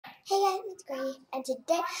again, it's Gray, and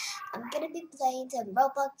today I'm gonna be playing some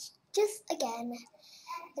Roblox just again.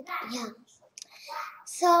 Yeah.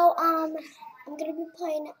 So I'm gonna be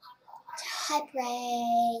playing Type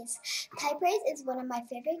Race. Type Race is one of my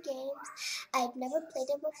favorite games. I've never played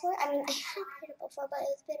it before. I mean, I have played it before, but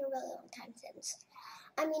it's been a really long time since.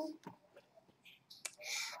 I mean,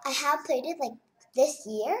 I have played it like this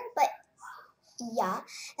year, but yeah.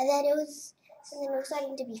 And then it was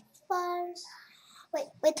starting to be fun.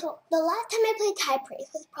 Wait till the last time I played Type Race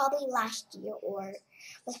was probably last year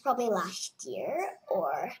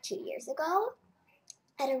or 2 years ago.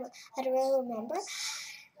 I don't really remember.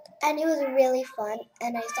 And it was really fun.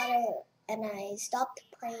 And I stopped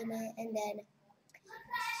playing it, and then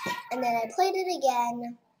I played it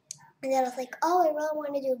again. And then I was like, oh, I really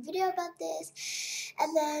want to do a video about this.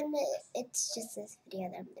 And then it's just this video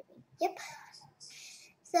that I'm doing. Yep.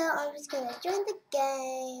 So I'm just gonna join the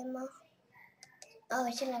game. Oh,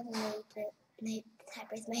 I shouldn't have made Type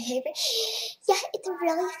Race my favorite. Yeah, it's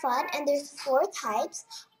really fun, and there's four types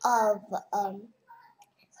of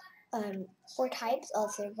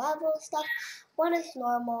survival stuff. One is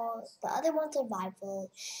normal, the other one's survival,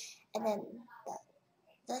 and then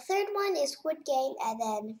the third one is Squid Game, and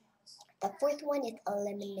then the fourth one is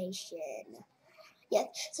elimination. Yes,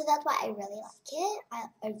 so that's why I really like it. I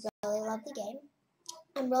really love the game.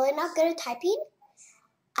 I'm really not good at typing.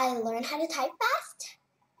 I learned how to type fast,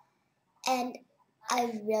 and I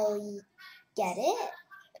really get it,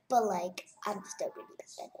 but like I'm still really bad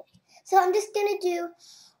at it. So I'm just gonna do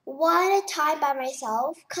one at a time by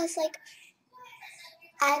myself, cause like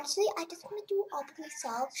actually I just want to do all by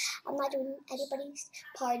myself. I'm not doing anybody's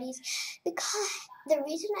parties, because the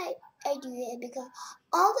reason I do it is because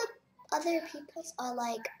all the other peoples are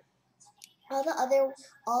like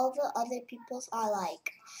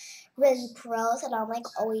really pros, and I'm like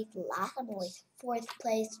always last. I'm always 4th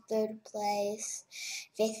place, 3rd place,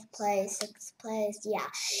 5th place, 6th place. Yeah.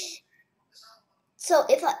 So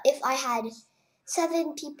if I had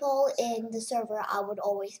 7 people in the server, I would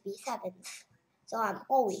always be 7th. So I'm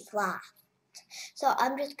always last. So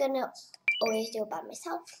I'm just gonna always do it by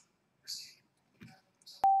myself.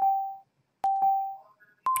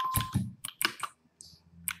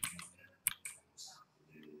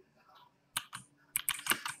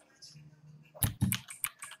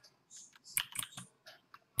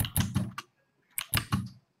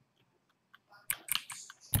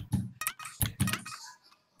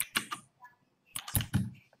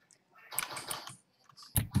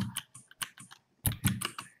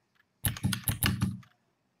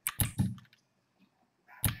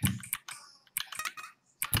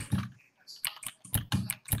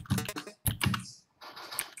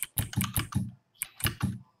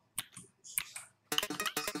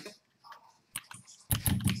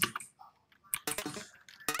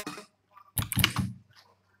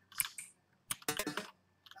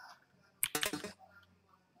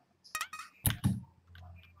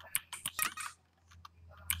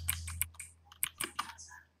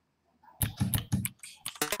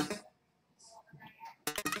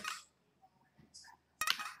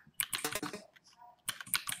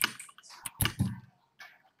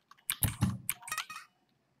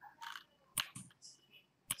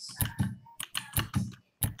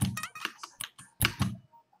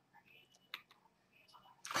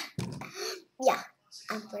 Yeah,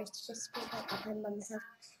 I'm first just because I'm by myself.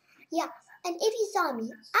 Yeah, and if you saw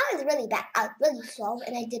me, I was really bad. I was really slow,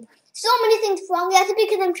 and I did so many things wrong. That's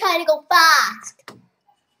because I'm trying to go fast.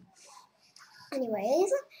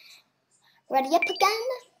 Anyways, ready up again?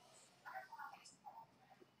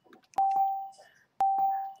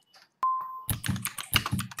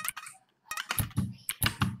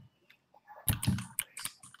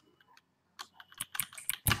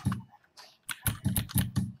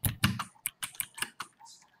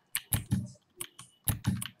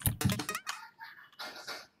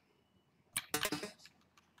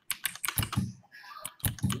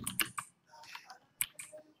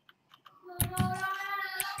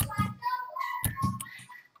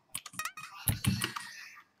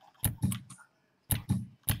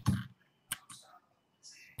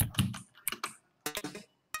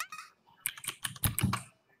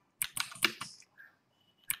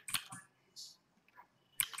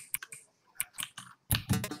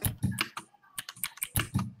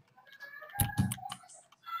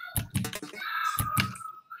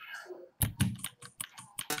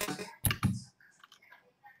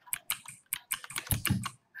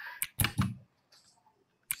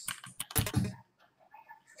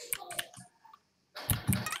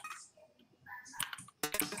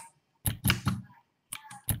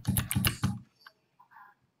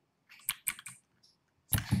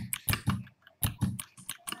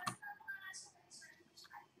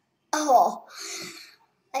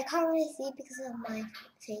 can't really see because of my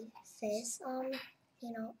face, face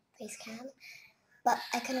cam. But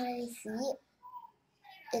I can already see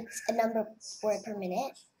it's a number word per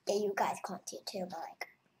minute. Yeah, you guys can't see it too, but like.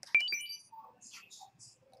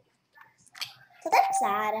 So that's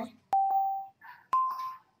sad.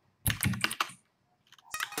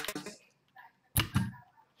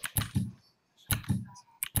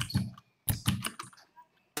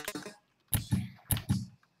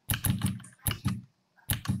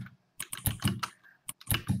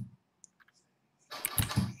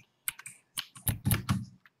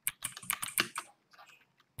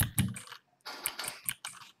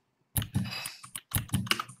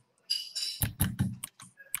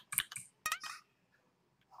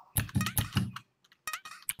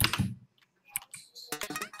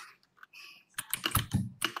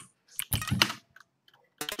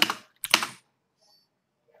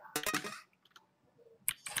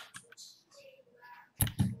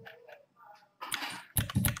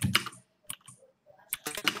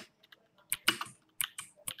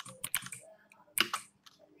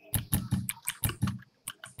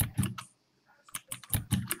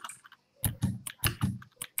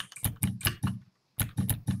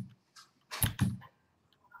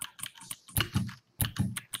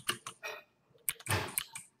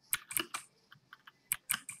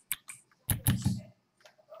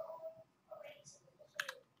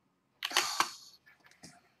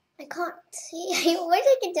 I can't see. I wish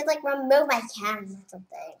I could just like remove my cam or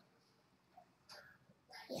something.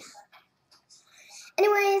 Yeah.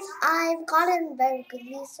 Anyways, I've gotten very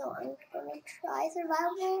goodly, so I'm gonna try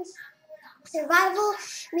survival. Survival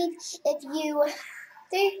means if you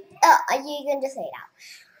you can just say it out.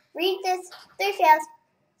 Read this 3 fails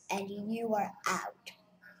and you are out.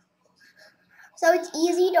 So it's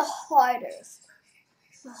easy to hardest.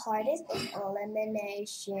 The hardest is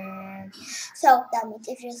elimination. So that means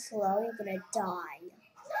if you're slow, you're gonna die.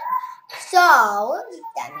 So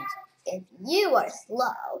that means if you are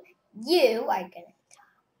slow, you are gonna die.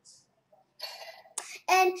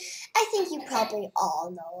 And I think you probably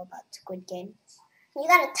all know about Squid Game. You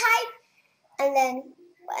gotta type, and then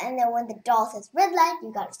when the doll says red light,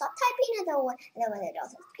 you gotta stop typing, and then when the doll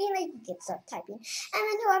says green light, you can start typing, and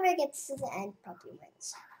then whoever gets to the end probably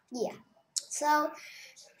wins. Yeah. So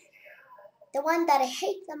the one that I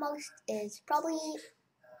hate the most is probably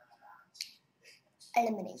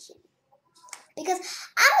elimination, because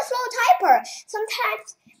I'm a slow typer.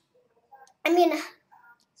 Sometimes,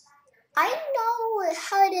 I know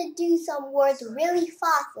how to do some words really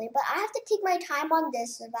fastly, but I have to take my time on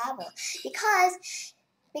this survival because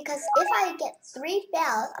if I get 3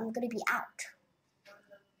 fails, I'm gonna be out.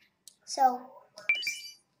 So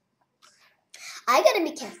I gotta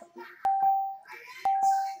be careful.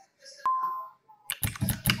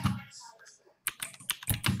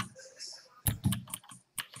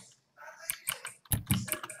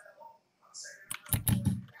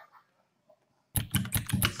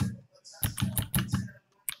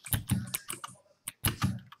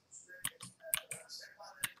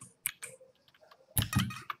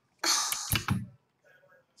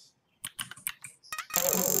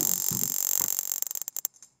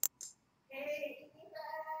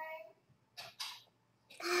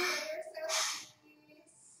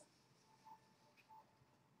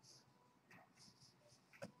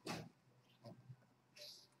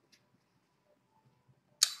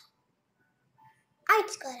 I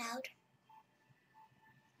just got out.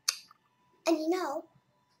 And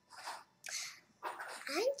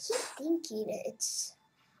I keep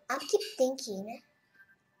thinking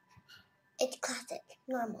it's classic,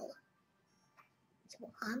 normal. So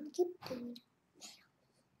I'm keep doing it.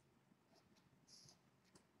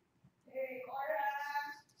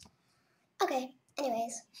 Okay,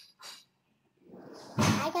 anyways.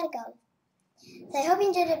 I gotta go. So I hope you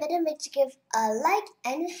enjoyed the video. Make sure to give a like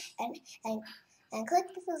and click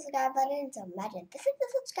the subscribe button. So imagine this is the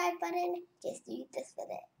subscribe button. Just do this with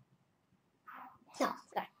it. No,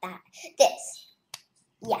 not that. This.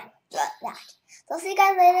 Yeah, that. So I'll see you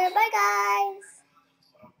guys later. Bye guys.